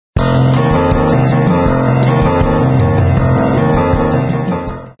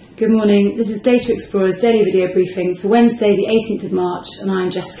Good morning, this is Data Explorers daily video briefing for Wednesday the 18th of March, and I am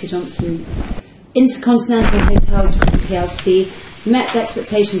Jessica Johnson. Intercontinental Hotels Group plc met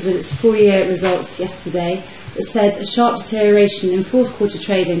expectations with its full-year results yesterday, but said a sharp deterioration in fourth quarter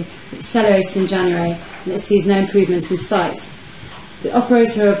trading accelerated in January and it sees no improvement in sight. The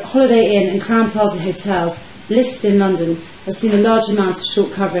operator of Holiday Inn and Crowne Plaza hotels listed in London has seen a large amount of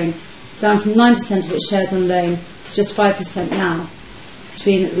short covering, down from 9% of its shares on loan to just 5% now,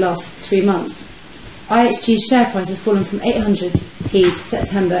 between the last 3 months. IHG's share price has fallen from 800p in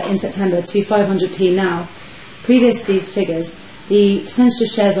September to 500p now. Previous to these figures, the percentage of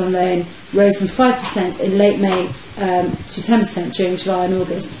shares on loan rose from 5% in late May to 10% during July and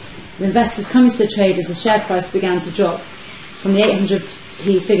August, with investors coming to the trade as the share price began to drop from the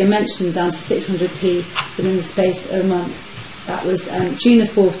 800p figure mentioned down to 600p within the space of a month. That was June the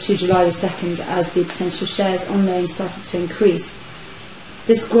 4th to July the 2nd as the percentage of shares on loan started to increase.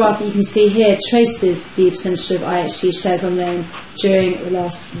 This graph that you can see here traces the percentage of IHG shares on loan during the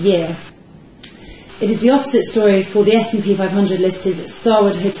last year. It is the opposite story for the S&P 500 listed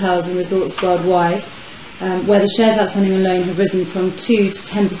Starwood Hotels and Resorts Worldwide, where the shares outstanding on loan have risen from 2 to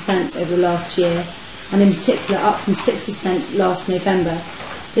 10% over the last year, and in particular up from 6% last November.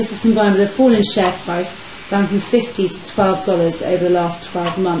 This is combined with a fall in share price, down from $50 to $12 over the last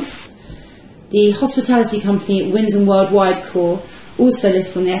 12 months. The hospitality company Wyndham Worldwide Core, also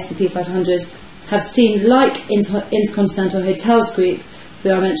listed on the S&P 500, have seen, like Intercontinental Hotels Group,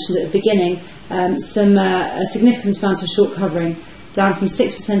 who I mentioned at the beginning, a significant amount of short covering, down from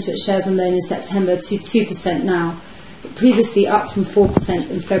 6% of its shares on loan in September to 2% now, but previously up from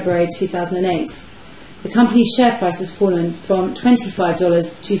 4% in February 2008. The company's share price has fallen from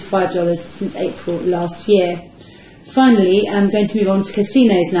 $25 to $5 since April last year. Finally, I'm going to move on to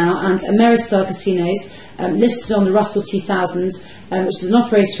casinos now, and Ameristar Casinos, listed on the Russell 2000, which is an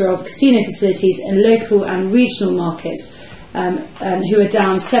operator of casino facilities in local and regional markets, who are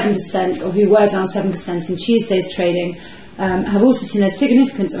down 7%, or who were down 7% in Tuesday's trading, have also seen a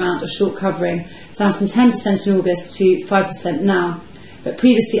significant amount of short covering, down from 10% in August to 5% now, but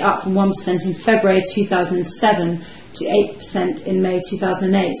previously up from 1% in February 2007 to 8% in May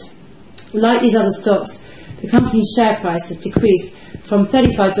 2008. Like these other stocks, the company's share price has decreased from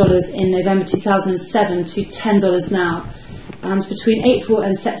 $35 in November 2007 to $10 now, and between April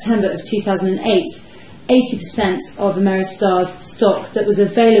and September of 2008, 80% of Ameristar's stock that was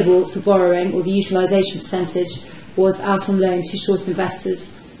available for borrowing, or the utilisation percentage, was out on loan to short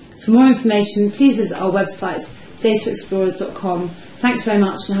investors. For more information, please visit our website, dataexplorers.com. Thanks very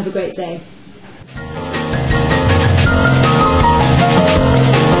much and have a great day.